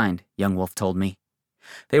stayed behind, Young Wolf told me.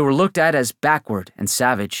 They were looked at as backward and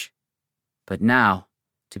savage. But now,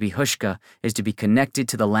 to be Hushka is to be connected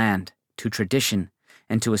to the land, to tradition,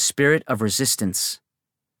 and to a spirit of resistance.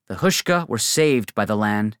 The Hushka were saved by the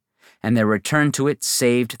land, and their return to it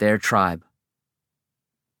saved their tribe.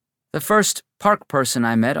 The first park person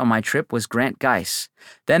I met on my trip was Grant Geiss,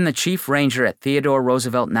 then the chief ranger at Theodore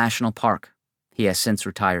Roosevelt National Park. He has since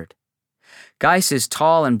retired. Geiss is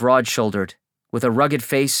tall and broad-shouldered, with a rugged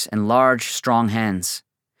face and large, strong hands.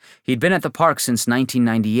 He'd been at the park since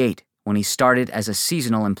 1998, when he started as a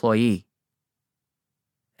seasonal employee.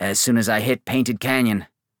 As soon as I hit Painted Canyon,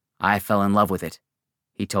 I fell in love with it,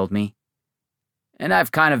 he told me. And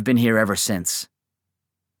I've kind of been here ever since.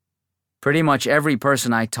 Pretty much every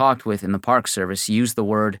person I talked with in the Park Service used the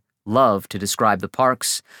word love to describe the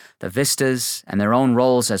parks, the vistas, and their own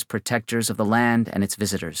roles as protectors of the land and its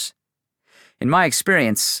visitors. In my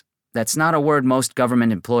experience, that's not a word most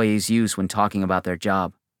government employees use when talking about their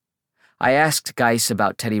job. I asked Geiss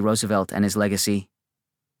about Teddy Roosevelt and his legacy.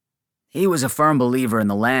 He was a firm believer in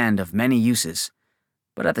the land of many uses,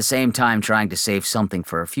 but at the same time trying to save something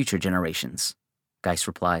for future generations, Geiss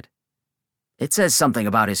replied. It says something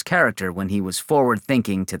about his character when he was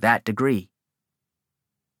forward-thinking to that degree.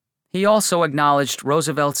 He also acknowledged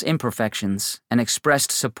Roosevelt's imperfections and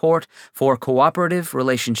expressed support for cooperative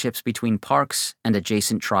relationships between parks and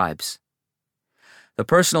adjacent tribes. The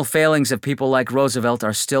personal failings of people like Roosevelt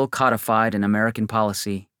are still codified in American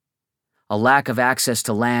policy. A lack of access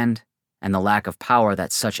to land, and the lack of power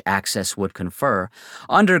that such access would confer,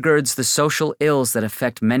 undergirds the social ills that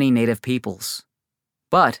affect many Native peoples.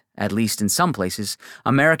 But, at least in some places,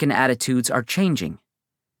 American attitudes are changing.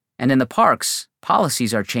 And in the parks,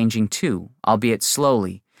 policies are changing too, albeit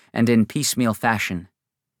slowly, and in piecemeal fashion.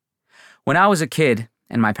 When I was a kid,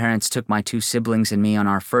 and my parents took my 2 siblings and me on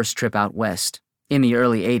our first trip out west, in the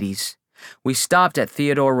early 80s, we stopped at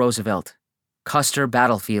Theodore Roosevelt, Custer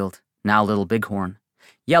Battlefield, now Little Bighorn,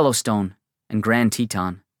 Yellowstone, and Grand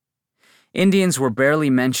Teton. Indians were barely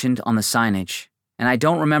mentioned on the signage, and I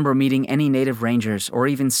don't remember meeting any Native Rangers or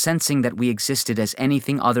even sensing that we existed as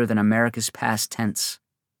anything other than America's past tense.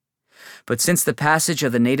 But since the passage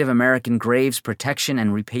of the Native American Graves Protection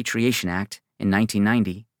and Repatriation Act in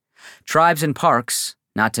 1990, tribes and parks,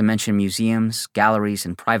 not to mention museums, galleries,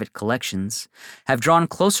 and private collections, have drawn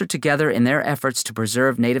closer together in their efforts to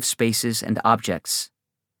preserve Native spaces and objects.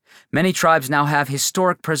 Many tribes now have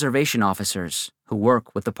historic preservation officers who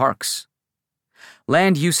work with the parks.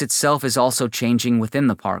 Land use itself is also changing within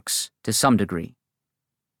the parks, to some degree.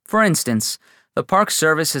 For instance, the Park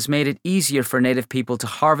Service has made it easier for Native people to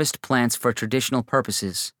harvest plants for traditional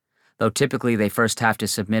purposes, though typically they first have to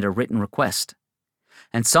submit a written request.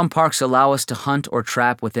 And some parks allow us to hunt or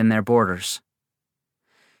trap within their borders.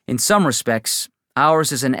 In some respects,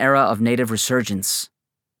 ours is an era of native resurgence.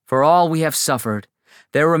 For all we have suffered,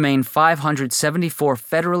 there remain 574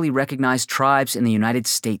 federally recognized tribes in the United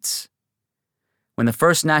States. When the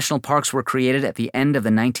first national parks were created at the end of the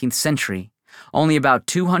 19th century, only about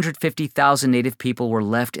 250,000 Native people were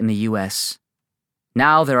left in the U.S.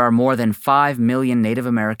 Now there are more than 5 million Native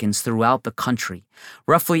Americans throughout the country,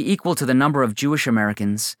 roughly equal to the number of Jewish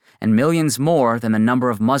Americans and millions more than the number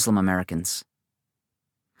of Muslim Americans.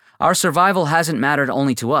 Our survival hasn't mattered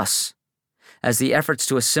only to us. As the efforts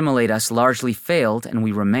to assimilate us largely failed and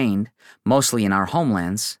we remained, mostly in our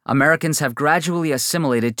homelands, Americans have gradually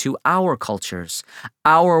assimilated to our cultures,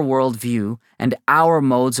 our worldview, and our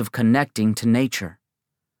modes of connecting to nature.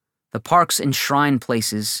 The parks enshrine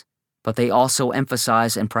places, but they also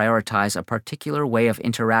emphasize and prioritize a particular way of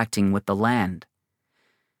interacting with the land.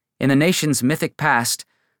 In the nation's mythic past,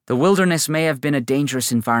 the wilderness may have been a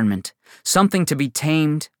dangerous environment, something to be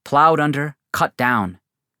tamed, plowed under, cut down.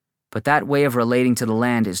 But that way of relating to the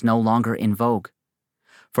land is no longer in vogue.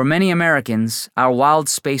 For many Americans, our wild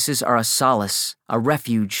spaces are a solace, a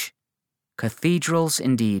refuge. Cathedrals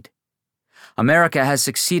indeed. America has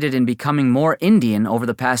succeeded in becoming more Indian over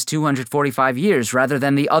the past 245 years rather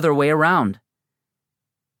than the other way around.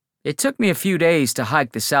 It took me a few days to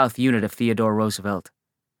hike the south unit of Theodore Roosevelt.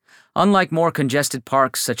 Unlike more congested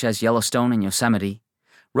parks such as Yellowstone and Yosemite,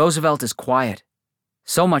 Roosevelt is quiet,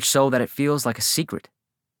 so much so that it feels like a secret.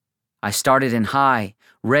 I started in high,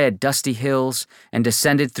 red, dusty hills and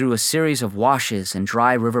descended through a series of washes and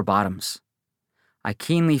dry river bottoms. I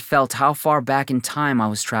keenly felt how far back in time I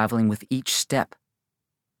was traveling with each step.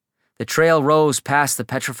 The trail rose past the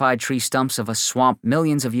petrified tree stumps of a swamp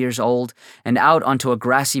millions of years old and out onto a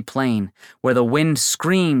grassy plain where the wind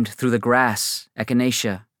screamed through the grass,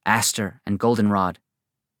 echinacea, aster, and goldenrod.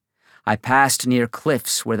 I passed near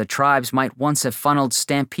cliffs where the tribes might once have funneled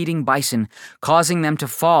stampeding bison, causing them to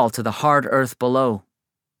fall to the hard earth below.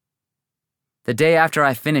 The day after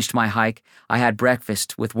I finished my hike, I had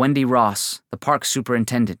breakfast with Wendy Ross, the park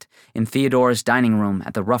superintendent, in Theodore's dining room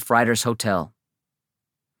at the Rough Riders Hotel.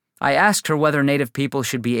 I asked her whether Native people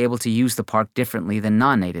should be able to use the park differently than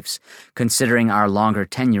non-natives, considering our longer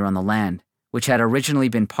tenure on the land, which had originally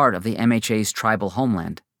been part of the MHA's tribal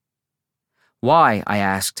homeland. Why, I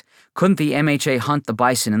asked, couldn't the MHA hunt the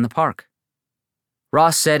bison in the park?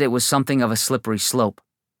 Ross said it was something of a slippery slope.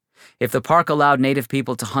 If the park allowed Native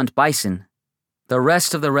people to hunt bison, the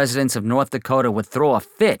rest of the residents of North Dakota would throw a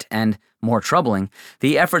fit and, more troubling,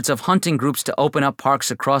 the efforts of hunting groups to open up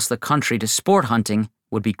parks across the country to sport hunting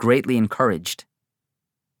would be greatly encouraged.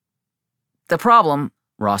 The problem,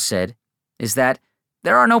 Ross said, is that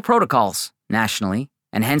there are no protocols, nationally,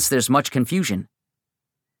 and hence there's much confusion.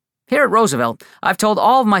 Here at Roosevelt, I've told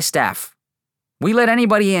all of my staff, we let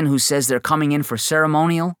anybody in who says they're coming in for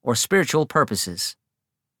ceremonial or spiritual purposes.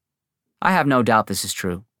 I have no doubt this is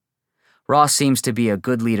true. Ross seems to be a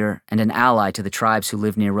good leader and an ally to the tribes who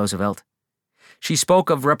live near Roosevelt. She spoke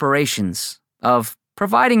of reparations, of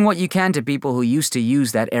providing what you can to people who used to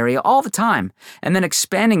use that area all the time, and then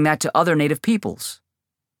expanding that to other Native peoples.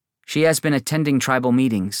 She has been attending tribal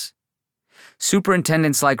meetings.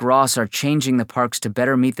 Superintendents like Ross are changing the parks to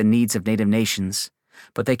better meet the needs of Native nations,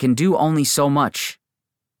 but they can do only so much.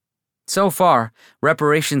 So far,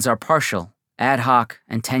 reparations are partial, ad hoc,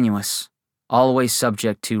 and tenuous, always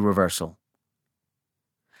subject to reversal.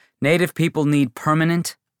 Native people need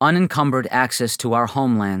permanent, unencumbered access to our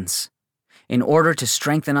homelands in order to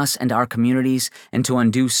strengthen us and our communities and to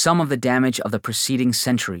undo some of the damage of the preceding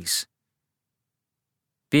centuries.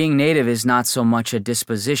 Being Native is not so much a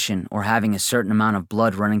disposition or having a certain amount of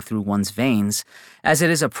blood running through one's veins, as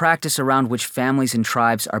it is a practice around which families and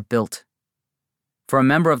tribes are built. For a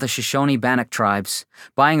member of the Shoshone-Bannock tribes,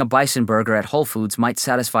 buying a bison burger at Whole Foods might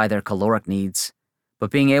satisfy their caloric needs,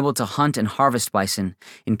 but being able to hunt and harvest bison,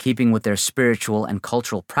 in keeping with their spiritual and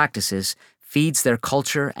cultural practices, feeds their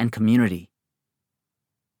culture and community.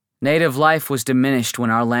 Native life was diminished when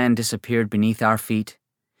our land disappeared beneath our feet,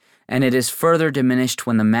 and it is further diminished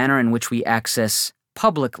when the manner in which we access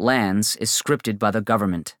public lands is scripted by the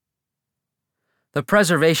government. The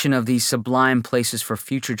preservation of these sublime places for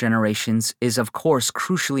future generations is of course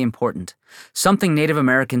crucially important, something Native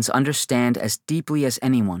Americans understand as deeply as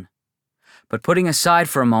anyone. But putting aside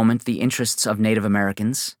for a moment the interests of Native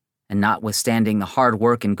Americans, and notwithstanding the hard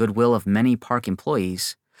work and goodwill of many park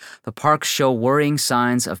employees, the parks show worrying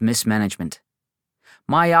signs of mismanagement.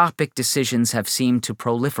 Myopic decisions have seemed to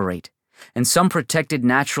proliferate, and some protected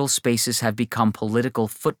natural spaces have become political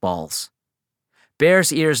footballs.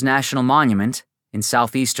 Bears Ears National Monument in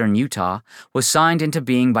southeastern Utah was signed into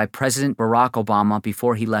being by President Barack Obama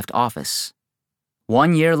before he left office.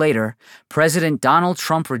 1 year later, President Donald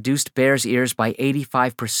Trump reduced Bears Ears by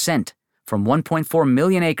 85%, from 1.4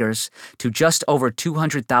 million acres to just over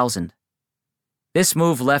 200,000. This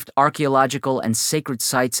move left archaeological and sacred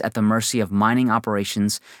sites at the mercy of mining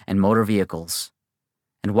operations and motor vehicles.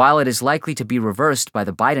 And while it is likely to be reversed by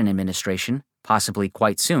the Biden administration, possibly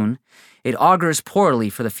quite soon, it augurs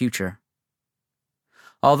poorly for the future.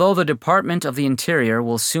 Although the Department of the Interior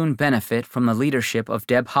will soon benefit from the leadership of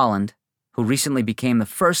Deb Haaland, who recently became the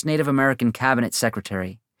first Native American cabinet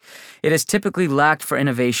secretary, it has typically lacked for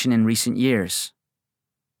innovation in recent years.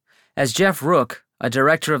 As Jeff Rook, a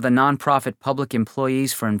director of the nonprofit Public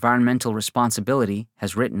Employees for Environmental Responsibility,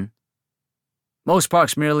 has written, "Most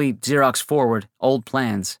parks merely Xerox forward old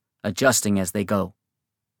plans, adjusting as they go."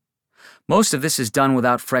 Most of this is done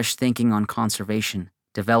without fresh thinking on conservation,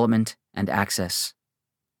 development, and access.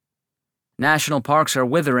 National parks are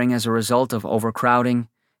withering as a result of overcrowding,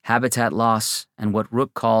 habitat loss, and what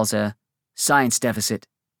Rook calls a science deficit.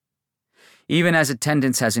 Even as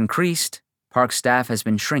attendance has increased, park staff has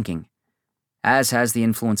been shrinking, as has the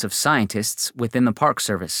influence of scientists within the Park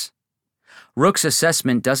Service. Rook's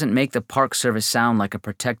assessment doesn't make the Park Service sound like a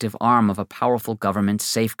protective arm of a powerful government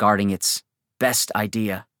safeguarding its best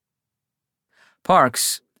idea.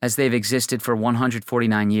 Parks, as they've existed for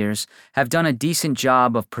 149 years, have done a decent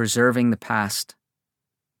job of preserving the past.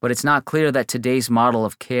 But it's not clear that today's model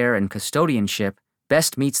of care and custodianship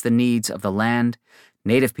best meets the needs of the land,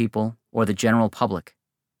 Native people, or the general public.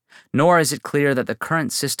 Nor is it clear that the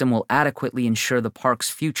current system will adequately ensure the park's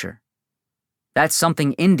future. That's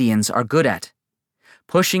something Indians are good at,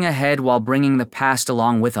 pushing ahead while bringing the past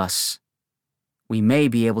along with us. We may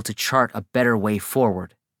be able to chart a better way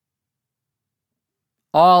forward.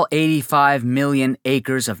 All 85 million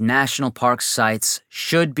acres of national park sites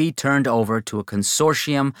should be turned over to a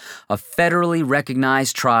consortium of federally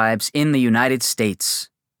recognized tribes in the United States.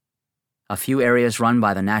 A few areas run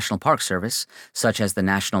by the National Park Service, such as the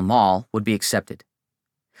National Mall, would be accepted.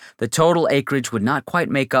 The total acreage would not quite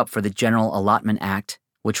make up for the General Allotment Act,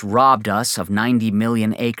 which robbed us of 90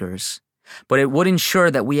 million acres, but it would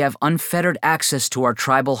ensure that we have unfettered access to our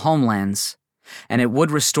tribal homelands, and it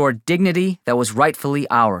would restore dignity that was rightfully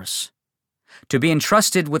ours. To be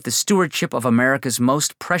entrusted with the stewardship of America's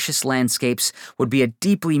most precious landscapes would be a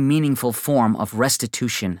deeply meaningful form of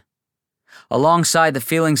restitution. Alongside the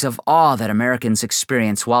feelings of awe that Americans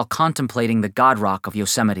experience while contemplating the God Rock of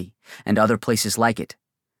Yosemite and other places like it,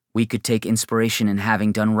 we could take inspiration in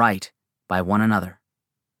having done right by one another.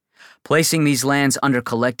 Placing these lands under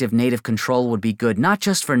collective Native control would be good not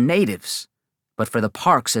just for natives, but for the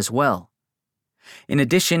parks as well. In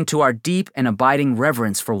addition to our deep and abiding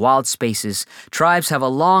reverence for wild spaces, tribes have a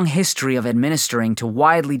long history of administering to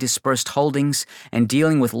widely dispersed holdings and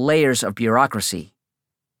dealing with layers of bureaucracy.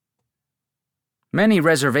 Many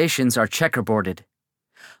reservations are checkerboarded.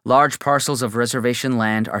 Large parcels of reservation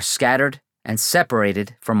land are scattered and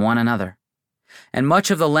separated from one another, and much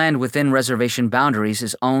of the land within reservation boundaries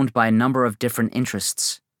is owned by a number of different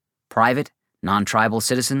interests: private, non-tribal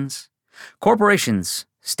citizens, corporations,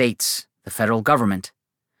 states, the federal government,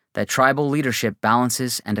 that tribal leadership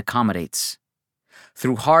balances and accommodates.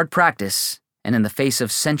 Through hard practice, and in the face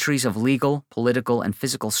of centuries of legal, political, and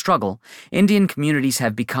physical struggle, Indian communities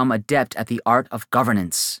have become adept at the art of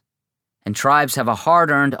governance, and tribes have a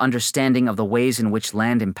hard-earned understanding of the ways in which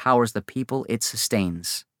land empowers the people it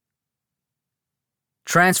sustains.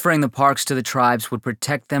 Transferring the parks to the tribes would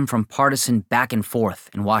protect them from partisan back and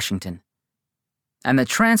forth in Washington. And the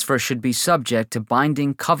transfer should be subject to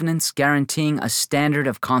binding covenants guaranteeing a standard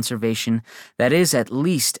of conservation that is at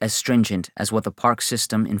least as stringent as what the park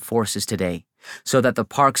system enforces today, so that the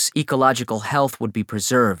park's ecological health would be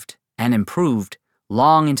preserved and improved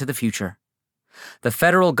long into the future. The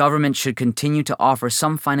federal government should continue to offer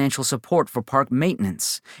some financial support for park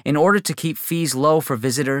maintenance in order to keep fees low for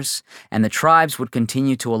visitors, and the tribes would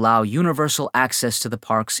continue to allow universal access to the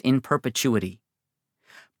parks in perpetuity.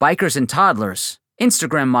 Bikers and toddlers,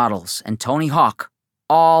 Instagram models, and Tony Hawk,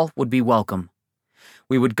 all would be welcome.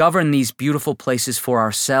 We would govern these beautiful places for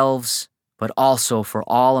ourselves, but also for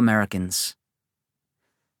all Americans.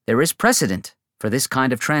 There is precedent for this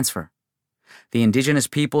kind of transfer. The indigenous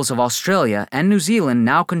peoples of Australia and New Zealand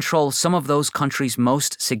now control some of those countries'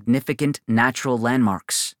 most significant natural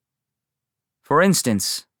landmarks. For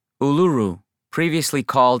instance, Uluru, previously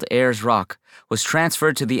called Ayers Rock, was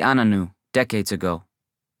transferred to the Ananu decades ago.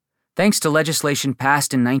 Thanks to legislation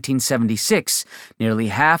passed in 1976, nearly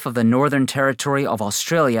half of the Northern Territory of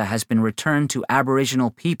Australia has been returned to Aboriginal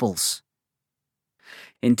peoples.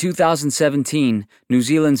 In 2017, New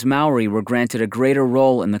Zealand's Maori were granted a greater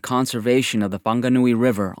role in the conservation of the Whanganui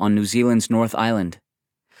River on New Zealand's North Island.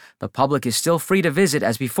 The public is still free to visit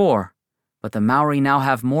as before, but the Maori now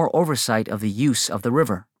have more oversight of the use of the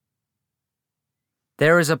river.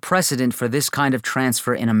 There is a precedent for this kind of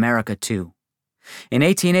transfer in America, too. In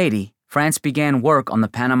 1880, France began work on the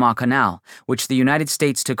Panama Canal, which the United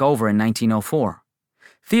States took over in 1904.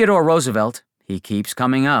 Theodore Roosevelt, he keeps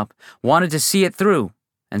coming up, wanted to see it through,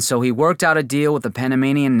 and so he worked out a deal with the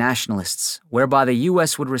Panamanian nationalists, whereby the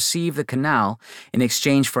U.S. would receive the canal in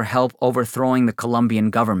exchange for help overthrowing the Colombian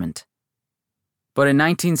government. But in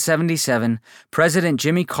 1977, President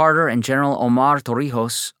Jimmy Carter and General Omar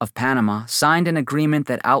Torrijos of Panama signed an agreement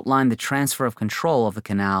that outlined the transfer of control of the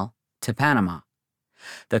canal to Panama.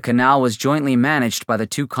 The canal was jointly managed by the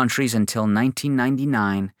two countries until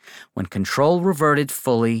 1999, when control reverted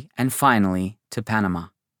fully and finally to Panama.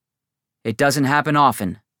 It doesn't happen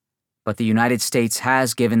often, but the United States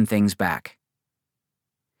has given things back.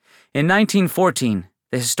 In 1914,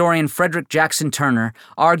 the historian Frederick Jackson Turner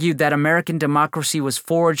argued that American democracy was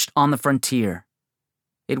forged on the frontier.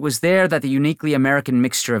 It was there that the uniquely American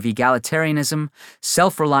mixture of egalitarianism,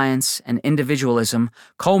 self-reliance, and individualism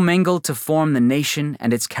commingled to form the nation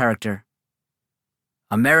and its character.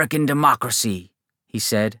 American democracy, he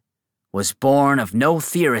said, was born of no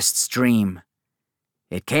theorist's dream.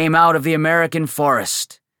 It came out of the American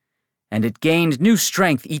forest, and it gained new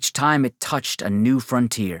strength each time it touched a new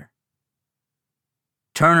frontier.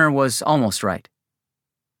 Turner was almost right.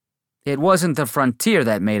 It wasn't the frontier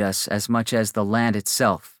that made us as much as the land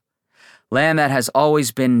itself. Land that has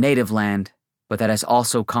always been native land, but that has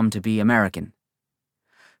also come to be American.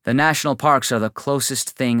 The national parks are the closest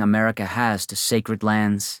thing America has to sacred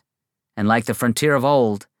lands, and like the frontier of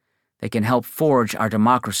old, they can help forge our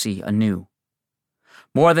democracy anew.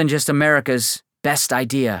 More than just America's best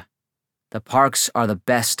idea, the parks are the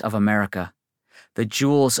best of America, the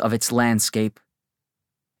jewels of its landscape.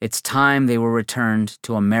 It's time they were returned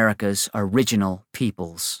to America's original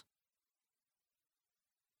peoples.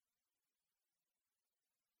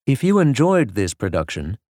 If you enjoyed this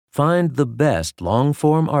production, find the best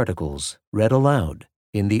long-form articles read aloud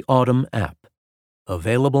in the Autumn app,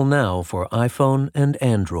 available now for iPhone and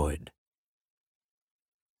Android.